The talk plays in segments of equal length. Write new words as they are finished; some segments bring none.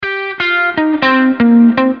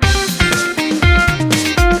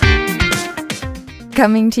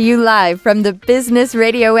Coming to you live from the Business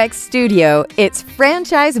RadioX studio, it's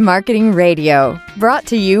Franchise Marketing Radio, brought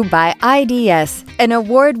to you by IDS, an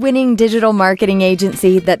award-winning digital marketing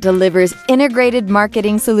agency that delivers integrated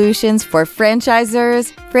marketing solutions for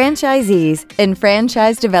franchisors, franchisees, and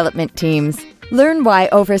franchise development teams. Learn why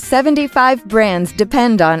over 75 brands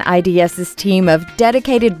depend on IDS's team of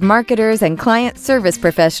dedicated marketers and client service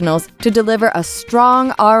professionals to deliver a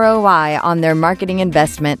strong ROI on their marketing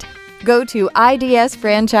investment. Go to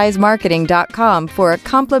idsfranchisemarketing.com for a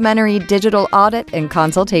complimentary digital audit and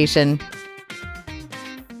consultation.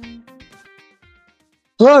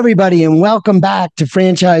 Hello, everybody, and welcome back to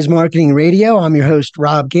Franchise Marketing Radio. I'm your host,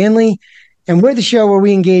 Rob Ganley, and we're the show where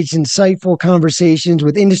we engage in insightful conversations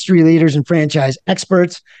with industry leaders and franchise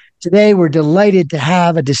experts. Today, we're delighted to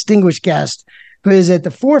have a distinguished guest who is at the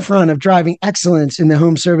forefront of driving excellence in the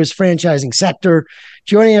home service franchising sector.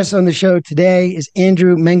 Joining us on the show today is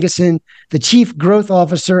Andrew Mengason, the Chief Growth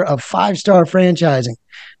Officer of 5-Star Franchising.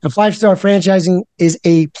 Now, 5-Star Franchising is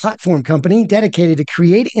a platform company dedicated to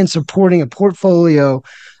creating and supporting a portfolio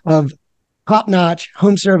of top-notch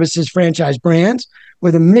home services franchise brands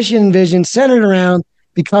with a mission and vision centered around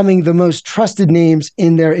becoming the most trusted names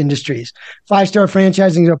in their industries. 5-Star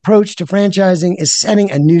Franchising's approach to franchising is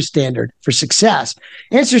setting a new standard for success.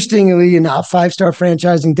 Interestingly enough, 5-Star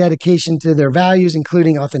Franchising dedication to their values,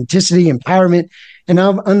 including authenticity, empowerment, and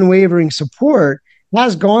unwavering support,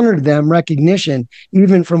 has garnered them recognition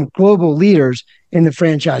even from global leaders in the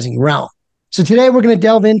franchising realm. So today we're going to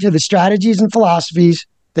delve into the strategies and philosophies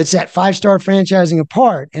that set 5-Star Franchising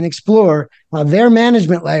apart and explore how their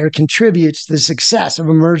management layer contributes to the success of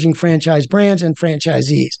emerging franchise brands and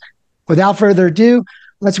franchisees. Without further ado,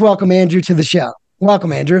 let's welcome Andrew to the show.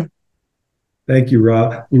 Welcome, Andrew. Thank you,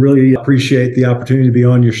 Rob. We really appreciate the opportunity to be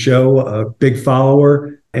on your show, a big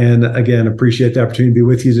follower, and again, appreciate the opportunity to be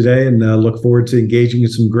with you today and look forward to engaging in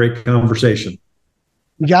some great conversation.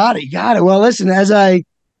 Got it. Well, listen, as I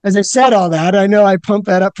said all that, I know I pumped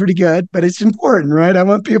that up pretty good, but it's important, right? I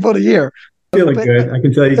want people to hear. Feeling good. I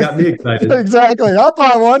can tell you got me excited. Exactly. I'll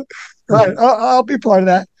buy one. Right. I'll be part of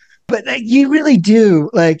that. But you really do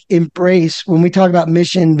embrace, when we talk about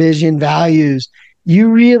mission, vision, values, you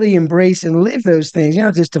really embrace and live those things. You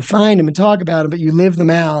don't just define them and talk about them, but you live them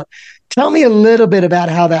out. Tell me a little bit about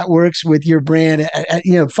how that works with your brand at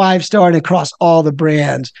 5-Star and across all the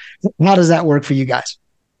brands. How does that work for you guys?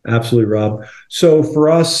 Absolutely, Rob. So for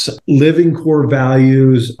us, living core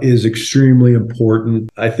values is extremely important.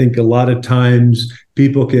 I think a lot of times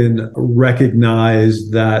people can recognize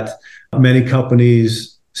that many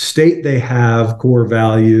companies state they have core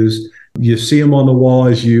values. You see them on the wall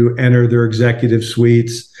as you enter their executive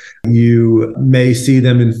suites. You may see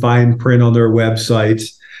them in fine print on their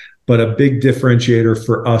websites. But a big differentiator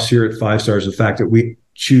for us here at 5-Star is the fact that we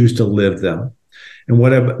choose to live them. And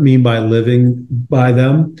what I mean by living by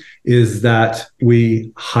them is that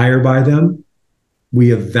we hire by them,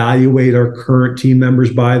 we evaluate our current team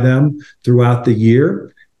members by them throughout the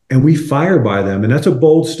year, and we fire by them. And that's a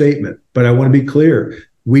bold statement, but I want to be clear.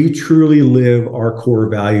 We truly live our core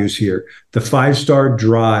values here. The 5-Star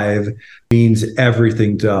drive means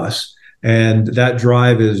everything to us. And that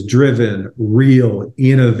drive is driven, real,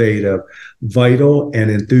 innovative, vital,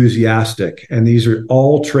 and enthusiastic. And these are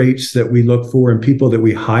all traits that we look for in people that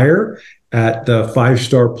we hire at the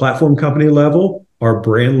 5-Star platform company level, our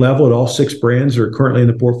brand level at all 6 brands are currently in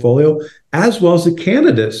the portfolio, as well as the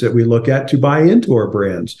candidates that we look at to buy into our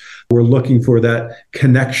brands. We're looking for that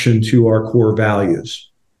connection to our core values.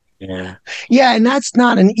 Yeah, and that's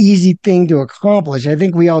not an easy thing to accomplish. I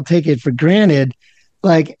think we all take it for granted.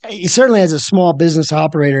 Certainly as a small business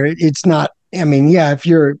operator, it's not, if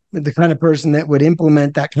you're the kind of person that would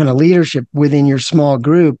implement that kind of leadership within your small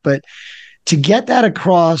group, but to get that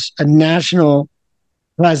across a national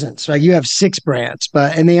presence, right? You have 6 brands, we're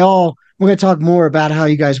going to talk more about how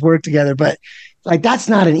you guys work together, but that's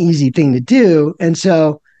not an easy thing to do. And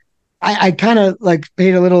so I kind of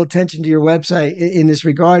paid a little attention to your website in this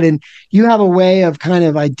regard, and you have a way of kind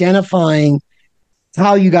of identifying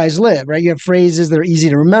how you guys live, right? You have phrases that are easy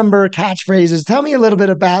to remember, catchphrases. Tell me a little bit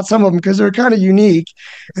about some of them because they're kind of unique,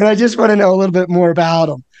 and I just want to know a little bit more about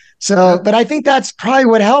them. So, but I think that's probably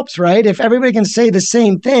what helps, right? If everybody can say the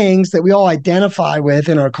same things that we all identify with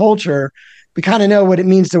in our culture, we kind of know what it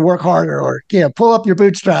means to work harder or pull up your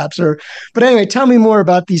bootstraps. But anyway, tell me more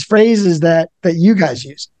about these phrases that you guys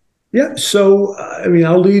use. Yeah, so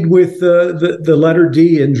I'll lead with the letter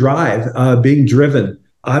D in drive, being driven.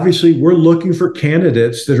 Obviously, we're looking for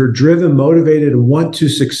candidates that are driven, motivated, and want to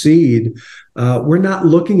succeed. We're not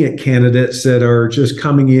looking at candidates that are just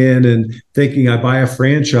coming in and thinking, I buy a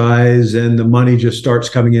franchise and the money just starts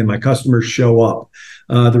coming in. My customers show up.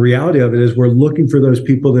 The reality of it is we're looking for those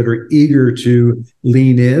people that are eager to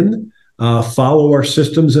lean in, follow our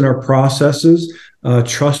systems and our processes,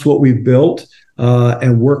 trust what we've built,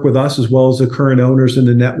 and work with us as well as the current owners in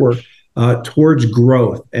the network towards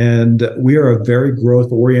growth. And we are a very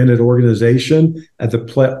growth-oriented organization at the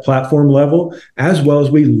platform level, as well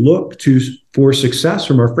as we look for success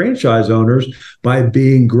from our franchise owners by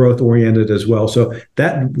being growth-oriented as well. So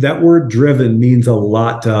that word driven means a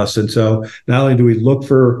lot to us. And so not only do we look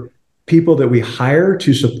for people that we hire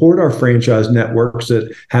to support our franchise networks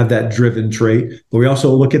that have that driven trait, but we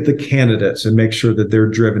also look at the candidates and make sure that they're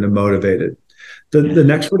driven and motivated. The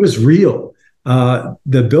next one is real. The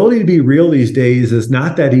ability to be real these days is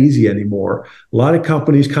not that easy anymore. A lot of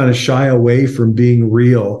companies kind of shy away from being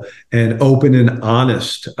real and open and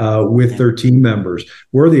honest with their team members.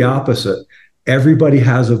 We're the opposite. Everybody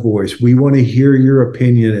has a voice. We want to hear your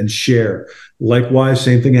opinion and share. Likewise,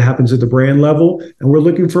 same thing happens at the brand level, and we're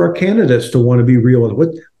looking for our candidates to want to be real.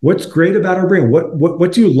 What's great about our brand?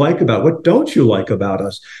 What do you like about it? What don't you like about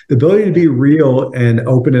us? The ability to be real and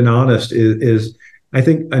open and honest is I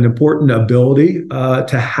think, an important ability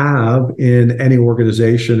to have in any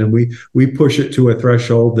organization, and we push it to a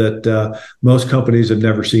threshold that most companies have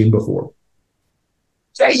never seen before.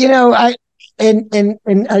 You know,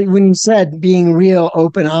 when you said being real,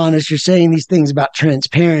 open, honest, you're saying these things about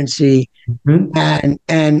transparency,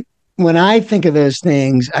 and when I think of those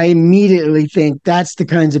things, I immediately think that's the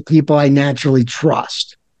kinds of people I naturally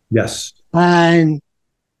trust. Yes, and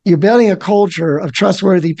you're building a culture of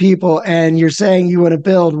trustworthy people, and you're saying you want to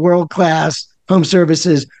build world-class home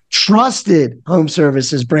services, trusted home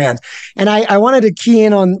services brands. And I wanted to key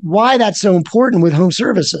in on why that's so important with home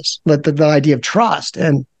services, the idea of trust.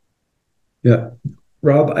 And yeah,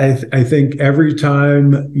 Rob, I think every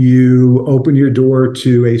time you open your door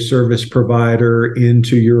to a service provider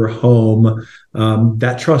into your home,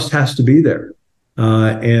 that trust has to be there.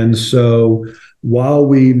 And so while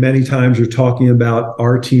we many times are talking about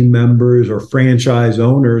our team members or franchise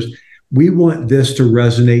owners, we want this to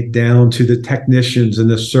resonate down to the technicians and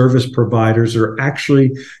the service providers that are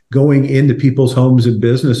actually going into people's homes and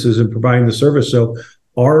businesses and providing the service. So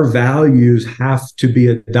our values have to be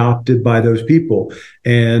adopted by those people.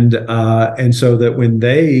 And so that when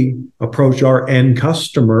they approach our end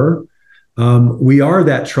customer, we are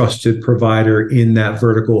that trusted provider in that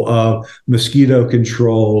vertical of mosquito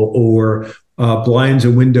control or blinds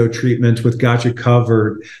and window treatments with Gotcha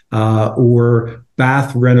Covered, or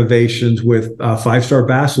bath renovations with 5-star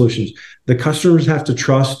bath solutions. The customers have to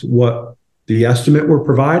trust what the estimate we're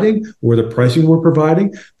providing or the pricing we're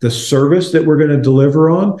providing, the service that we're going to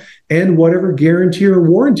deliver on, and whatever guarantee or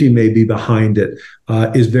warranty may be behind it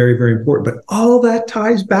is very, very important. But all that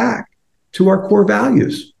ties back to our core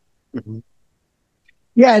values. Mm-hmm.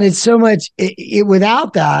 Yeah, and it's so much,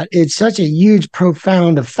 without that, it's such a huge,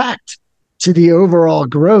 profound effect to the overall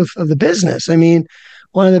growth of the business. I mean,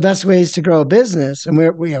 one of the best ways to grow a business, and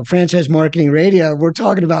we're Franchise Marketing Radio, we're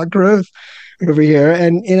talking about growth over here.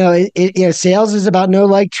 And, sales is about know,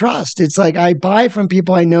 like, trust. It's like I buy from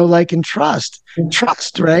people I know, like, and trust,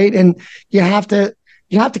 right? And you have to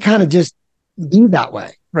kind of just be that way,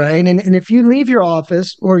 right? And if you leave your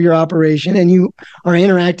office or your operation and you are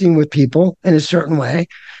interacting with people in a certain way,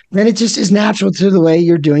 then it just is natural to the way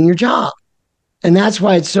you're doing your job. And that's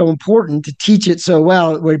why it's so important to teach it so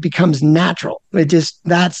well, where it becomes natural.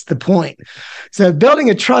 That's the point. So building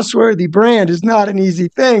a trustworthy brand is not an easy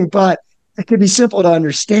thing, but it can be simple to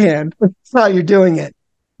understand. That's how you're doing it.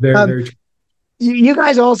 Very true. You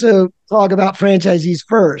guys also talk about franchisees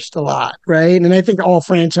first a lot, right? And I think all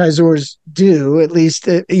franchisors do, at least,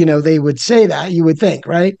 they would say that, you would think,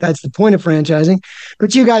 right? That's the point of franchising.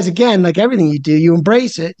 But you guys, again, like everything you do, you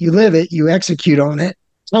embrace it, you live it, you execute on it.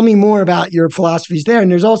 Tell me more about your philosophies there. And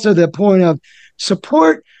there's also the point of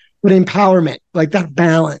support, but empowerment, like that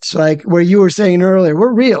balance, like where you were saying earlier,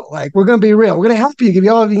 we're real, like we're going to be real. We're going to help you, give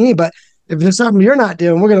you all you need. But if there's something you're not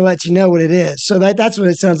doing, we're going to let you know what it is. So that's what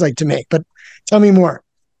it sounds like to me. But tell me more.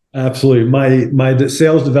 Absolutely. My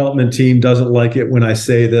sales development team doesn't like it when I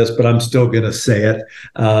say this, but I'm still going to say it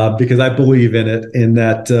because I believe in it, in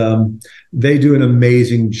that they do an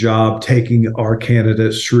amazing job taking our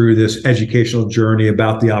candidates through this educational journey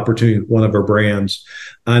about the opportunity of one of our brands.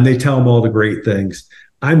 And they tell them all the great things.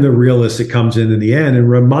 I'm the realist that comes in the end and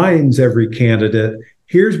reminds every candidate,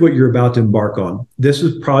 here's what you're about to embark on. This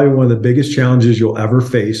is probably one of the biggest challenges you'll ever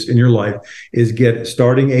face in your life is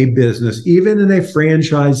starting a business. Even in a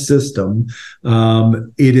franchise system,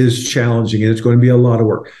 it is challenging and it's going to be a lot of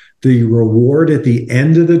work. The reward at the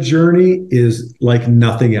end of the journey is like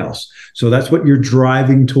nothing else. So that's what you're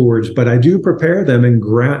driving towards. But I do prepare them and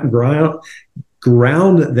ground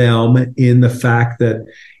them in the fact that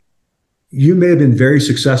you may have been very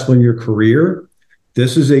successful in your career.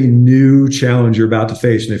 This is a new challenge you're about to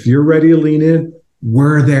face. And if you're ready to lean in,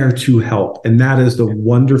 we're there to help. And that is the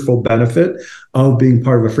wonderful benefit of being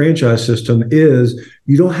part of a franchise system is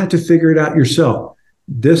you don't have to figure it out yourself.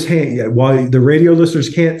 While the radio listeners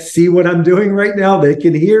can't see what I'm doing right now, they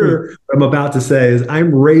can hear what I'm about to say is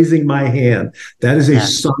I'm raising my hand. That is a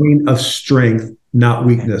sign of strength, not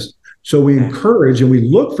weakness. So we encourage and we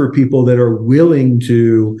look for people that are willing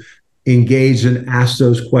to engage and ask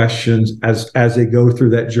those questions as they go through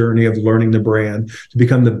that journey of learning the brand to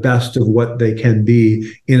become the best of what they can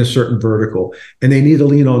be in a certain vertical. And they need to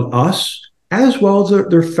lean on us as well as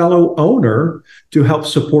their fellow owner to help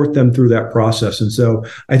support them through that process. And so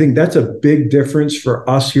I think that's a big difference for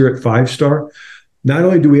us here at 5-Star. Not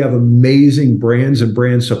only do we have amazing brands and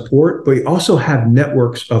brand support, but we also have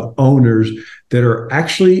networks of owners that are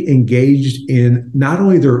actually engaged in not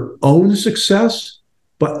only their own success,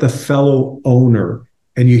 but the fellow owner.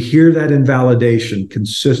 And you hear that in validation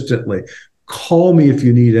consistently. Call me if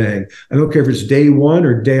you need anything. I don't care if it's day 1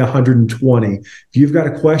 or day 120. If you've got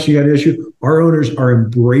a question, you got an issue, our owners are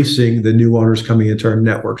embracing the new owners coming into our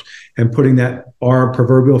networks and putting our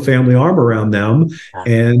proverbial family arm around them.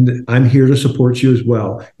 And I'm here to support you as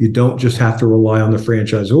well. You don't just have to rely on the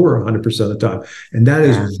franchisor 100% of the time. And that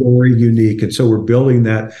is very unique. And so we're building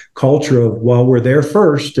that culture of, while we're there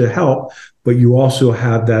first to help, but you also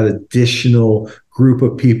have that additional group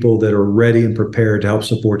of people that are ready and prepared to help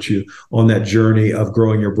support you on that journey of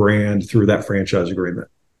growing your brand through that franchise agreement.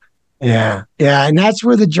 Yeah. Yeah. And that's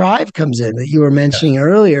where the drive comes in that you were mentioning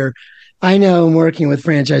earlier. I know in working with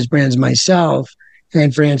franchise brands myself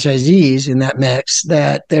and franchisees in that mix,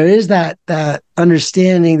 that there is that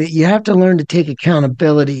understanding that you have to learn to take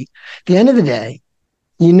accountability. At the end of the day,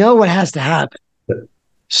 you know what has to happen.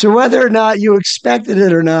 So whether or not you expected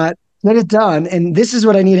it or not, get it done. And this is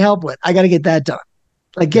what I need help with. I got to get that done.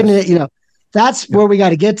 Like getting it, that's where we got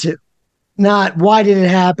to get to. Not why did it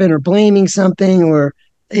happen or blaming something or,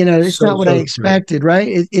 it's not what I expected,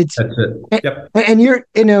 right? That's it. Yep. And you're,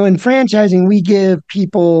 in franchising, we give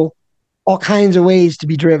people all kinds of ways to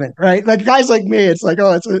be driven, right? Like guys like me, it's like,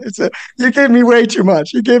 oh, you gave me way too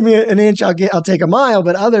much. You gave me an inch, I'll take a mile.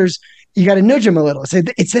 But others, you got to nudge them a little. Say,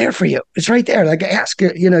 it's there for you. It's right there. Like ask,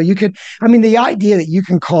 you could, the idea that you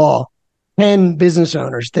can call 10 business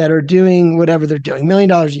owners that are doing whatever they're doing, $1 million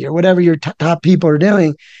a year, whatever your top people are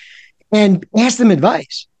doing, and ask them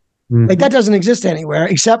advice. Mm-hmm. Like that doesn't exist anywhere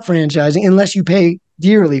except franchising unless you pay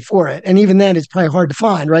dearly for it. And even then it's probably hard to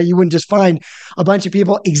find, right? You wouldn't just find a bunch of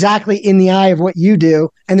people exactly in the eye of what you do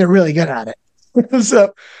and they're really good at it.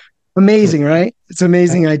 So amazing, right? It's an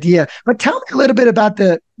amazing idea. But tell me a little bit about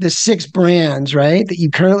the 6 brands, right, that you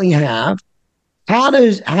currently have. How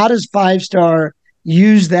does 5-Star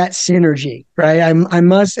use that synergy, right? I'm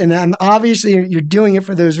obviously you're doing it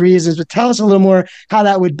for those reasons, but tell us a little more how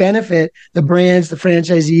that would benefit the brands, the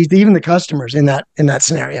franchisees, even the customers in that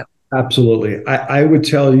scenario. Absolutely. I would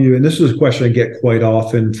tell you, and this is a question I get quite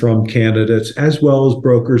often from candidates, as well as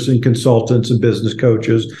brokers and consultants and business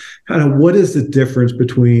coaches, kind of what is the difference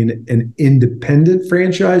between an independent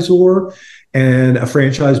franchisor and a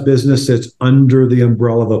franchise business that's under the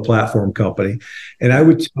umbrella of a platform company? And I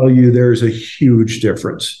would tell you there's a huge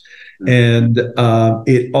difference. And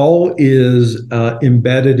it all is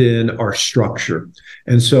embedded in our structure.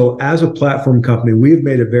 And so as a platform company, we've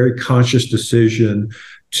made a very conscious decision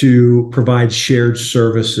to provide shared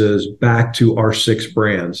services back to our 6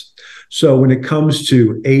 brands. So when it comes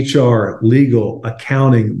to HR, legal,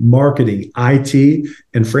 accounting, marketing, IT,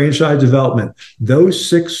 and franchise development, those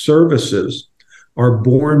 6 services are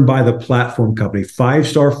borne by the platform company.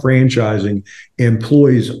 5-Star Franchising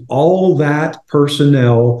employs all that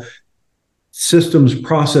personnel, systems,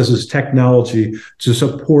 processes, technology to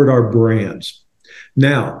support our brands.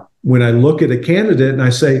 Now, when I look at a candidate and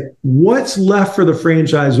I say, what's left for the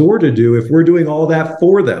franchisor to do if we're doing all that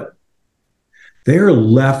for them? They're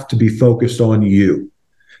left to be focused on you.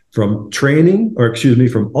 From onboarding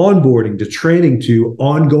to training to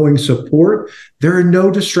ongoing support, there are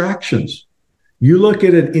no distractions. You look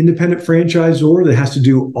at an independent franchisor that has to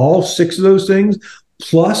do all 6 of those things,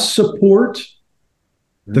 plus support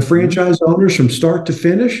the franchise owners from start to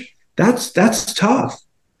finish, that's tough.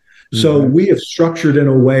 So we have structured in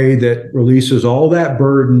a way that releases all that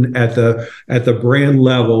burden at the brand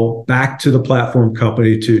level back to the platform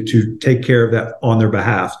company to take care of that on their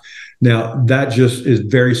behalf. Now, that just is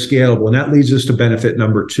very scalable. And that leads us to benefit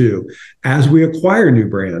number two. As we acquire new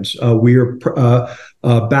brands, we are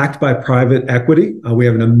backed by private equity. We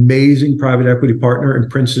have an amazing private equity partner in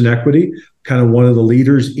Princeton Equity, kind of one of the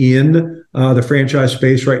leaders in the franchise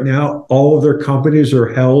space right now. All of their companies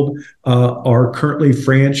are currently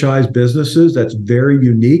franchise businesses. That's very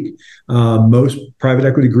unique. Most private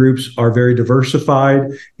equity groups are very diversified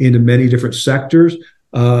into many different sectors.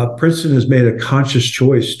 Princeton has made a conscious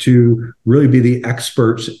choice to really be the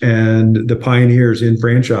experts and the pioneers in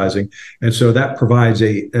franchising. And so that provides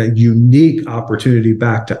a unique opportunity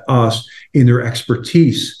back to us in their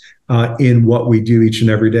expertise in what we do each and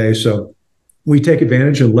every day. So we take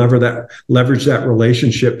advantage and leverage that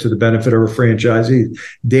relationship to the benefit of our franchisees.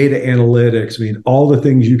 Data analytics, I mean, all the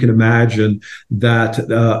things you can imagine that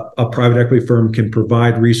a private equity firm can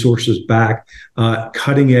provide resources back,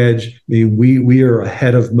 cutting edge. I mean, we are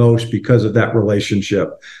ahead of most because of that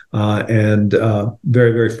relationship, and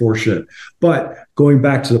very, very fortunate. But going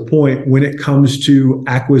back to the point, when it comes to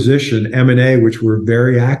acquisition, M&A, which we're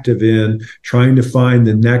very active in, trying to find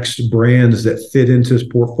the next brands that fit into this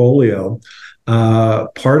portfolio,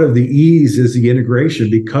 part of the ease is the integration.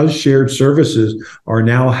 Because shared services are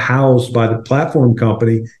now housed by the platform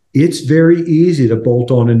company, it's very easy to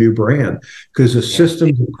bolt on a new brand because the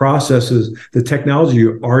systems and processes, the technology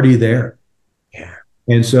are already there. Yeah.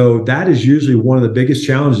 And so that is usually one of the biggest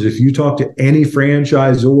challenges. If you talk to any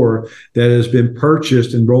franchisor that has been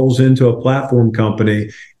purchased and rolls into a platform company,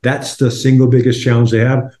 that's the single biggest challenge they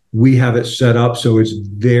have. We have it set up so it's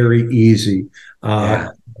very easy.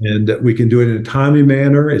 And we can do it in a timely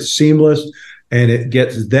manner. It's seamless, and it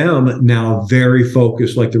gets them now very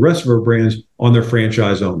focused, like the rest of our brands, on their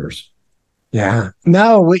franchise owners. Yeah.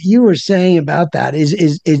 No, what you were saying about that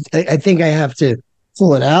is I think I have to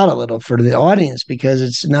pull it out a little for the audience, because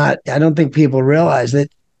it's not, I don't think people realize that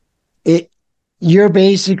you're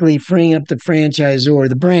basically freeing up the franchisor,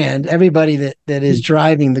 the brand, everybody that is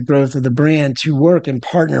driving the growth of the brand to work and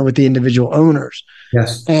partner with the individual owners.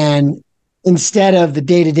 Yes. And instead of the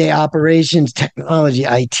day-to-day operations, technology,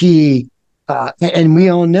 IT, and we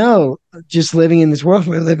all know, just living in this world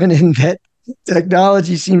we're living in, that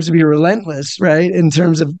technology seems to be relentless, right? In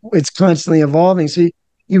terms of it's constantly evolving. So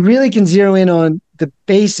you really can zero in on the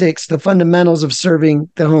basics, the fundamentals of serving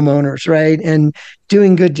the homeowners, right? And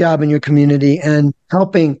doing a good job in your community and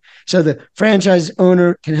helping. So the franchise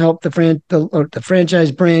owner can help the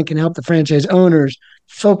franchise brand can help the franchise owners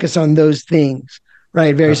focus on those things.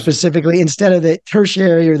 Right, very specifically, instead of the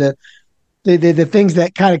tertiary or the things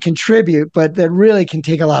that kind of contribute, but that really can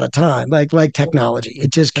take a lot of time, like technology. It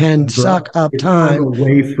just can suck up time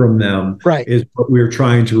away from them. Right, is what we're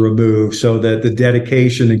trying to remove, so that the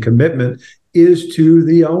dedication and commitment is to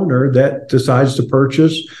the owner that decides to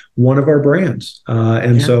purchase one of our brands,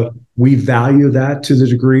 so we value that to the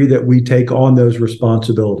degree that we take on those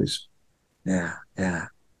responsibilities. Yeah.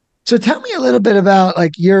 So tell me a little bit about,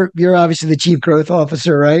 like, you're obviously the chief growth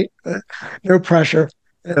officer, right? No pressure.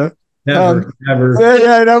 Never.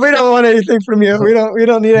 Yeah, no, we don't want anything from you. We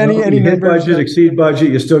don't need any hit numbers. Budget, exceed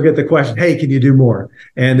budget. You still get the question, "Hey, can you do more?"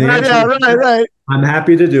 And the answer is, right. I'm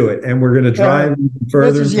happy to do it, and we're going to drive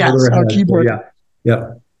further and further ahead. I'll keep working.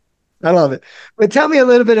 Yeah. I love it. But tell me a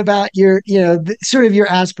little bit about your, sort of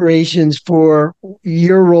your aspirations for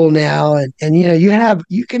your role now. And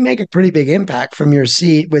you can make a pretty big impact from your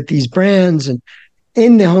seat with these brands and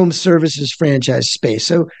in the home services franchise space.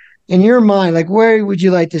 So in your mind, like, where would you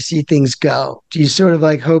like to see things go? Do you sort of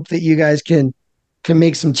like hope that you guys can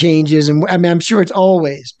make some changes? And I mean, I'm sure it's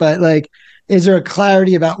always, but like, is there a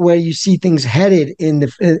clarity about where you see things headed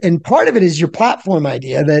and part of it is your platform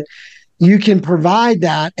idea that you can provide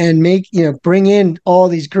that and bring in all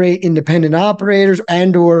these great independent operators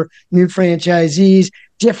and or new franchisees,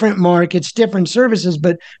 different markets, different services,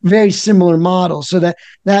 but very similar models. So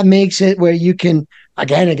that makes it where you can,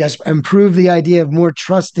 again, I guess, improve the idea of more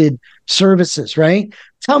trusted services, right?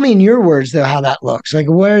 Tell me in your words, though, how that looks. Like,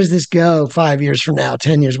 where does this go 5 years from now,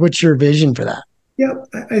 10 years? What's your vision for that? Yeah,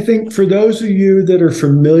 I think for those of you that are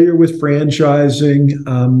familiar with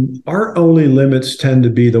franchising, our only limits tend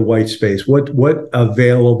to be the white space. What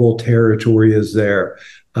available territory is there?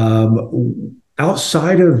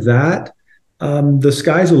 Outside of that, the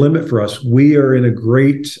sky's the limit for us. We are in a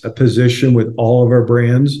great position with all of our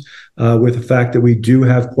brands, with the fact that we do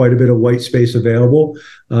have quite a bit of white space available.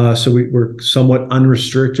 So we're somewhat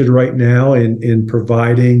unrestricted right now in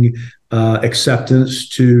providing acceptance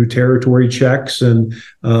to territory checks and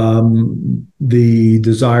the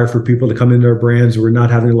desire for people to come into our brands. We're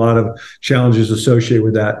not having a lot of challenges associated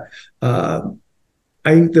with that.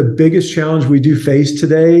 I think the biggest challenge we do face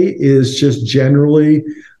today is just generally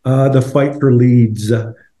the fight for leads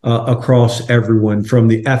across everyone, from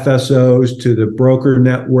the FSOs to the broker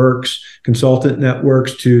networks, consultant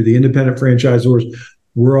networks, to the independent franchisors.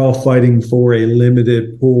 We're all fighting for a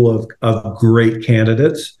limited pool of great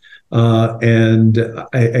candidates. And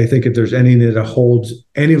I think if there's anything that holds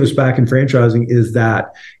any of us back in franchising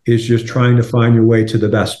is just trying to find your way to the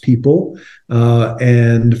best people.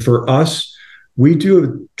 And for us, we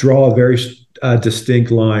do draw a very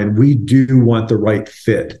distinct line. We do want the right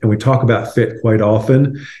fit. And we talk about fit quite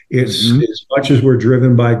often. It's as much as we're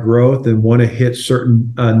driven by growth and want to hit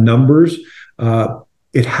certain numbers,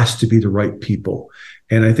 it has to be the right people.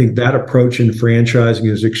 And I think that approach in franchising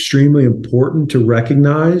is extremely important to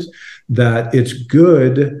recognize that it's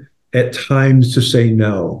good at times to say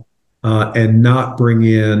no and not bring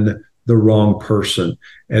in the wrong person.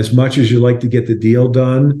 As much as you like to get the deal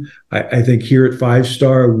done, I think here at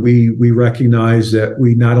 5-Star, we recognize that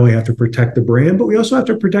we not only have to protect the brand, but we also have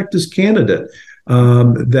to protect this candidate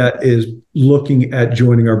that is looking at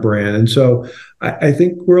joining our brand. And so I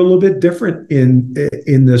think we're a little bit different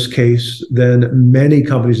in this case than many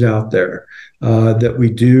companies out there that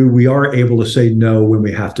we are able to say no when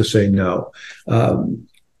we have to say no.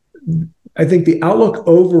 I think the outlook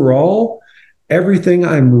overall, everything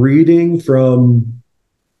I'm reading from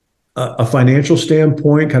a financial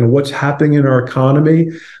standpoint, kind of what's happening in our economy,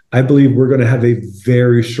 I believe we're going to have a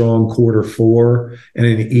very strong Q4 and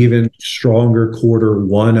an even stronger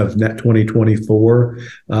Q1 of net 2024.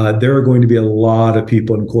 There are going to be a lot of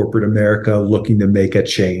people in corporate America looking to make a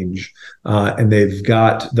change, and they've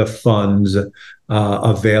got the funds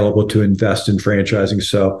available to invest in franchising.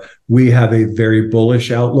 So we have a very bullish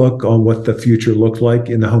outlook on what the future looks like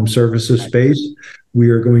in the home services space. We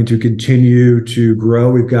are going to continue to grow.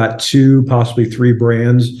 We've got 2, possibly 3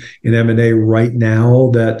 brands in M&A right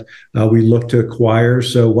now that we look to acquire.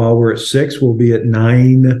 So while we're at 6, we'll be at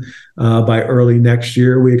 9 by early next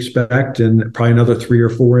year, we expect, and probably another 3 or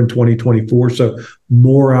 4 in 2024. So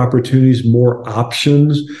more opportunities, more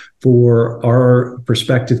options for our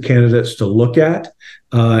prospective candidates to look at.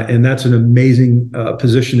 And that's an amazing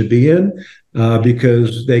position to be in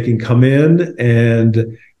because they can come in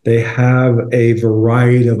and they have a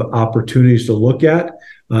variety of opportunities to look at.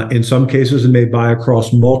 In some cases, it may buy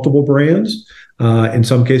across multiple brands. In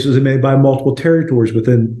some cases, it may buy multiple territories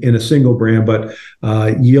in a single brand, but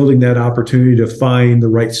yielding that opportunity to find the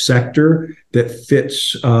right sector that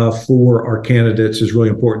fits for our candidates is really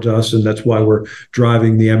important to us. And that's why we're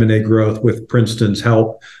driving the M&A growth with Princeton's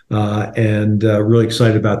help, and really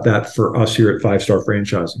excited about that for us here at 5-Star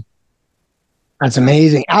Franchising. That's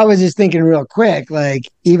amazing. I was just thinking real quick, like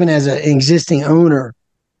even as an existing owner,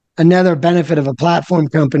 another benefit of a platform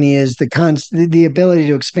company is the ability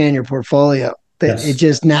to expand your portfolio. Yes. It's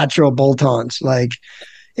just natural bolt-ons, like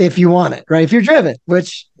if you want it, right? If you're driven,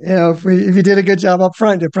 which, if you did a good job up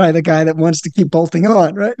front, you're probably the guy that wants to keep bolting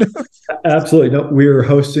on, right? Absolutely. No, we're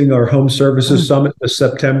hosting our Home Services Summit this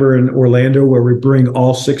September in Orlando, where we bring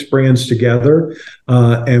all 6 brands together.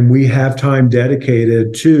 And we have time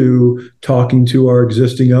dedicated to talking to our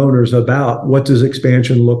existing owners about what does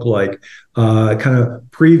expansion look like, kind of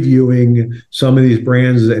previewing some of these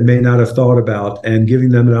brands that may not have thought about and giving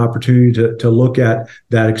them an opportunity to look at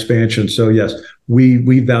that expansion. So yes,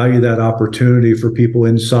 we value that opportunity for people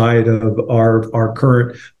inside of our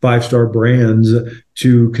current 5-Star brands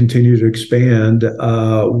to continue to expand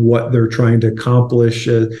what they're trying to accomplish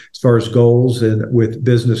as far as goals and with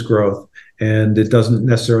business growth. And it doesn't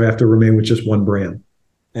necessarily have to remain with just one brand.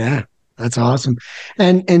 Yeah, that's awesome.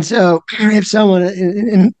 And so if someone,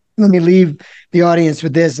 and let me leave the audience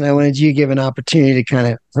with this, and I wanted you to give an opportunity to kind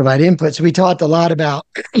of provide input. So we talked a lot about,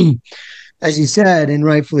 as you said, and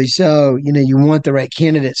rightfully so, you want the right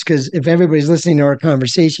candidates, because if everybody's listening to our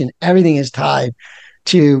conversation, everything is tied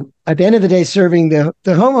to, at the end of the day, serving the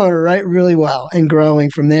homeowner, right, really well and growing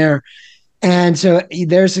from there. And so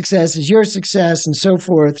their success is your success and so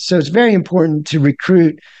forth. So it's very important to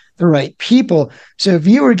recruit the right people. So if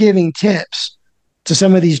you were giving tips to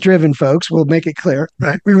some of these driven folks, we'll make it clear,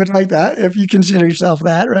 right? We would like that if you consider yourself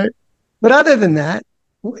that, right? But other than that,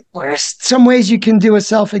 where's some ways you can do a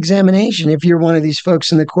self-examination if you're one of these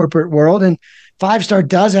folks in the corporate world? And 5-Star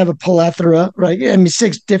does have a plethora, right? I mean,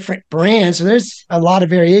 6 different brands. So there's a lot of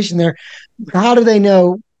variation there. How do they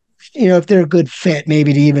know, if they're a good fit,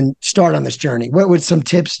 maybe to even start on this journey? What would some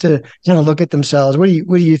tips to kind of look at themselves? What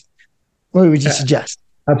would you suggest?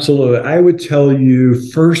 Absolutely. I would tell you,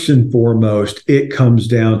 first and foremost, it comes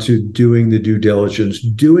down to doing the due diligence,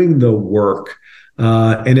 doing the work.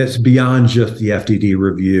 And it's beyond just the FDD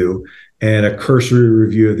review and a cursory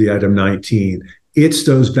review of the item 19. It's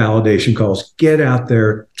those validation calls. Get out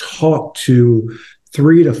there, talk to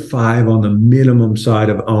 3 to 5 on the minimum side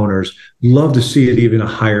of owners. Love to see it even a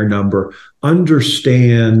higher number.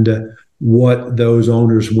 Understand what those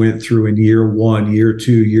owners went through in year 1, year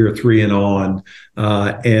 2, year 3, and on,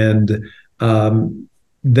 and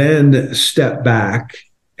then step back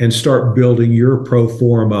and start building your pro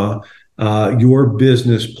forma, your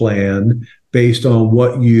business plan based on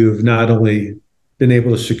what you've not only been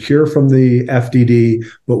able to secure from the FDD,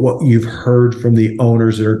 but what you've heard from the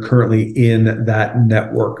owners that are currently in that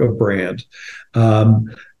network of brand.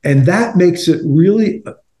 And that makes it really,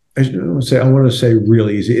 I want to say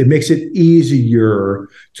really easy. It makes it easier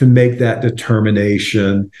to make that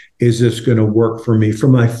determination. Is this going to work for me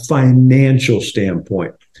from a financial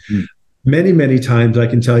standpoint? Many, many times I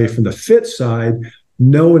can tell you from the fit side,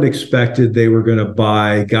 no one expected they were going to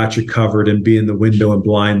buy Got You Covered and be in the window and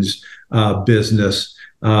blinds business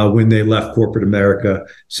when they left corporate America.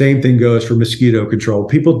 Same thing goes for mosquito control.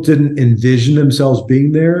 People didn't envision themselves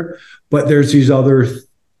being there, but there's these other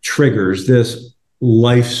triggers, this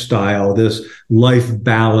lifestyle, this life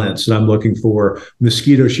balance that I'm looking for.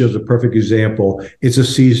 Mosquito Shield's a perfect example. It's a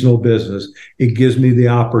seasonal business. It gives me the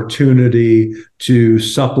opportunity to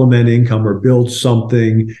supplement income or build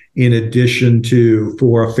something in addition to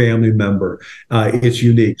for a family member. It's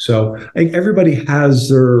unique. So I think everybody has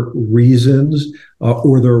their reasons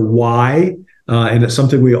or their why. And it's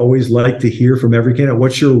something we always like to hear from every candidate.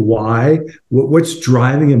 What's your why? What's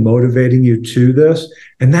driving and motivating you to this?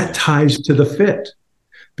 And that ties to the fit,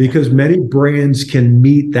 because many brands can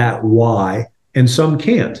meet that why and some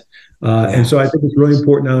can't. And so I think it's really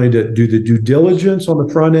important not only to do the due diligence on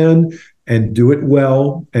the front end and do it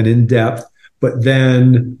well and in depth, but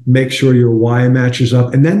then make sure your why matches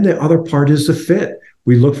up. And then the other part is the fit.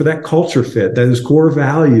 We look for that culture fit, those core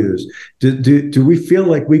values. Do we feel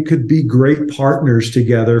like we could be great partners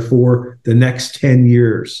together for the next 10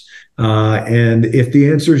 years? And if the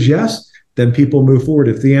answer is yes, then people move forward.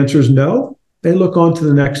 If the answer is no, they look on to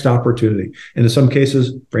the next opportunity. And in some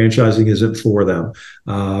cases, franchising isn't for them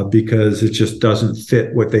because it just doesn't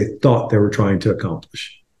fit what they thought they were trying to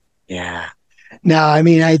accomplish. Yeah. No, I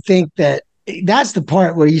mean, I think that's the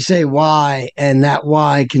part where you say why, and that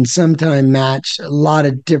why can sometimes match a lot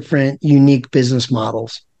of different unique business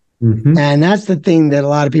models. Mm-hmm. And that's the thing that a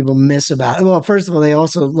lot of people miss about it. Well, first of all, they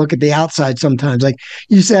also look at the outside sometimes. Like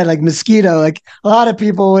you said, like mosquito, like a lot of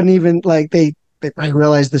people wouldn't even they might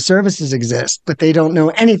realize the services exist, but they don't know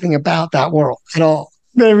anything about that world at all.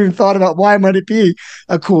 Never even thought about why might it be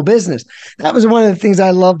a cool business. That was one of the things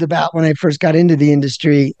I loved about when I first got into the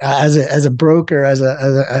industry as a broker, as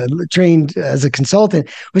a trained as a consultant,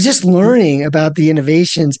 was just learning about the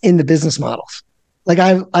innovations in the business models. Like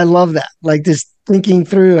I love that. Like just thinking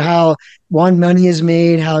through how money is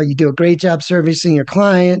made, how you do a great job servicing your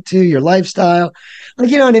client to your lifestyle. Like,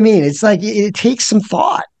 you know what I mean? It's like it takes some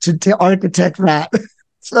thought to architect that.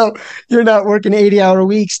 So you're not working 80-hour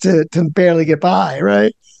weeks to barely get by,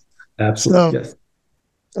 right? Absolutely. So, yes.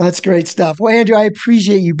 That's great stuff. Well, Andrew, I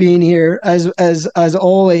appreciate you being here as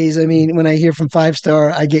always. I mean, when I hear from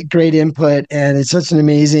 5-Star, I get great input, and it's such an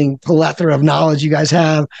amazing plethora of knowledge you guys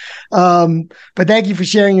have. But thank you for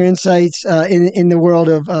sharing your insights in the world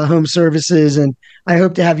of home services, and I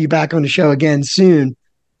hope to have you back on the show again soon.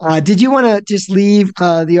 Did you want to just leave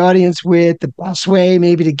the audience with the best way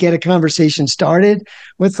maybe to get a conversation started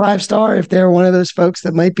with 5-Star if they're one of those folks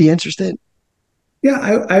that might be interested?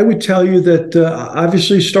 Yeah, I would tell you that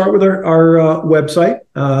obviously start with our website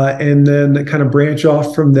and then kind of branch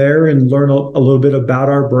off from there and learn a little bit about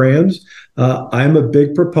our brands. I'm a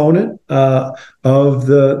big proponent of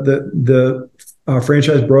the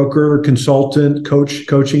franchise broker, consultant,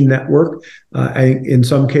 coaching network. In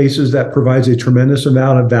some cases, that provides a tremendous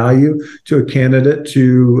amount of value to a candidate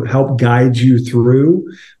to help guide you through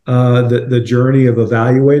the journey of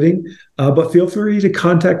evaluating. But feel free to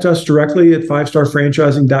contact us directly at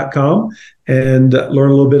 5starfranchising.com and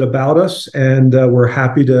learn a little bit about us. And we're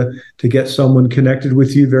happy to get someone connected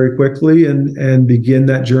with you very quickly and begin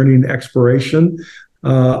that journey and exploration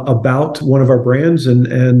about one of our brands.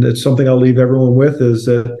 And it's something I'll leave everyone with is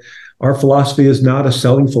that our philosophy is not a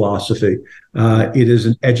selling philosophy. It is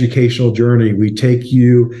an educational journey. We take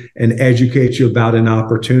you and educate you about an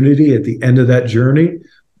opportunity. At the end of that journey,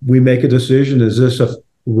 we make a decision. Is this a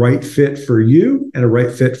right fit for you and a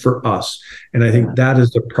right fit for us? And I think that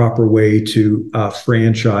is the proper way to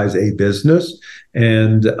franchise a business.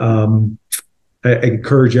 And I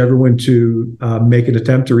encourage everyone to make an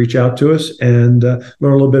attempt to reach out to us and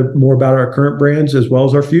learn a little bit more about our current brands as well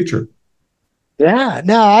as our future. Yeah.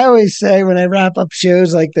 No, I always say when I wrap up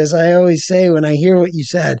shows like this, I always say when I hear what you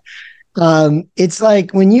said, it's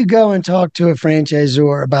like when you go and talk to a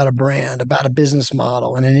franchisor about a brand, about a business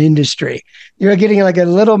model and an industry, you're getting like a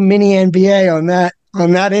little mini MBA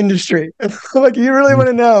on that industry. Like you really want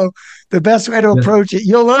to know the best way to approach it.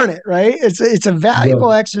 You'll learn it, right? It's a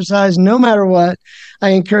valuable exercise no matter what. I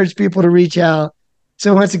encourage people to reach out.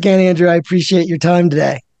 So once again, Andrew, I appreciate your time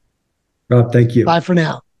today. Rob, thank you. Bye for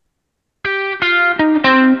now.